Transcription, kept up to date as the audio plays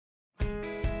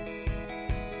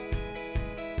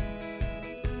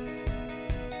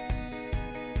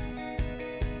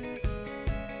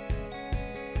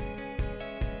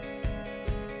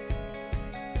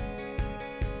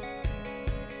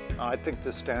I think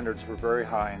the standards were very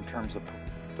high in terms of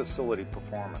facility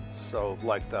performance. So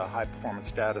like the high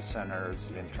performance data centers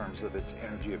in terms of its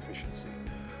energy efficiency.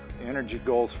 The energy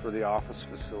goals for the office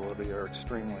facility are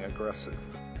extremely aggressive.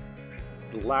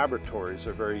 The laboratories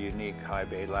are very unique, high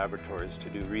bay laboratories, to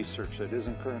do research that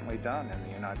isn't currently done in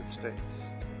the United States.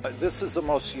 This is the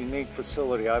most unique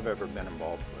facility I've ever been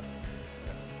involved with,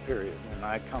 period. And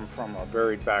I come from a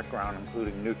varied background,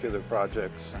 including nuclear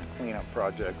projects and cleanup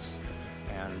projects,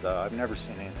 and I've never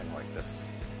seen anything like this.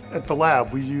 At the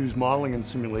lab, we use modeling and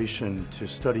simulation to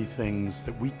study things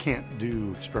that we can't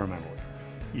do experimentally,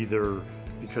 either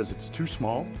because it's too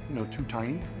small, too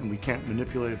tiny, and we can't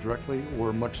manipulate it directly,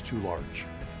 or much too large.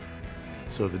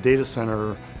 So the data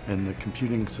center and the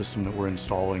computing system that we're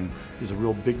installing is a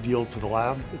real big deal to the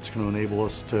lab. It's going to enable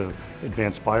us to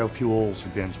advance biofuels,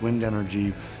 advance wind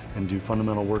energy, and do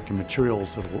fundamental work in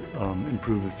materials that will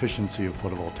improve efficiency of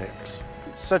photovoltaics.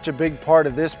 Such a big part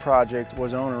of this project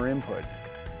was owner input.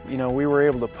 We were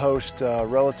able to post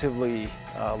relatively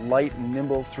light and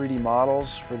nimble 3D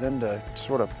models for them to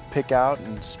sort of pick out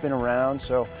and spin around.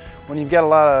 So when you've got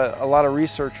a lot of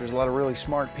researchers, a lot of really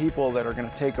smart people that are going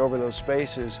to take over those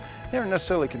spaces, they aren't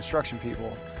necessarily construction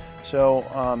people. So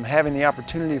having the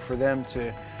opportunity for them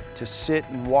to sit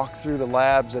and walk through the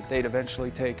labs that they'd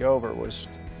eventually take over was,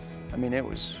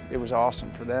 it was awesome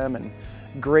for them and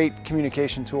great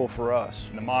communication tool for us.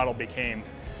 The model became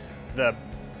the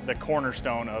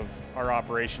cornerstone of our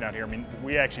operation out here.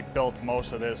 We actually built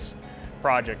most of this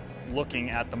project looking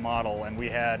at the model, and we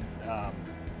had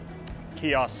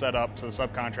kiosks set up so the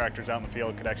subcontractors out in the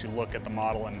field could actually look at the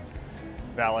model and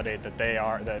validate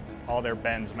that all their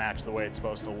bends match the way it's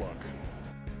supposed to look.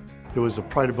 There was a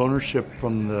pride of ownership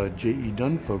from the J.E.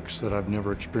 Dunn folks that I've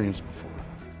never experienced before.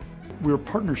 We were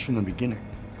partners from the beginning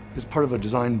as part of a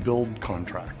design-build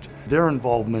contract. Their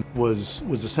involvement was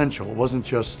essential. It wasn't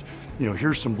just,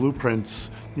 here's some blueprints,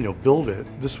 build it.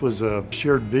 This was a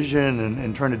shared vision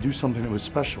and trying to do something that was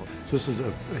special. So this is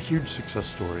a huge success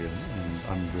story, and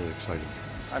I'm really excited.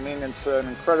 It's an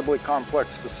incredibly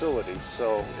complex facility,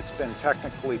 so it's been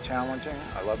technically challenging.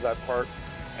 I love that part.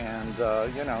 And,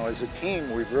 as a team,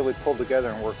 we've really pulled together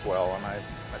and worked well, and I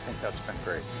think that's been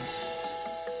great.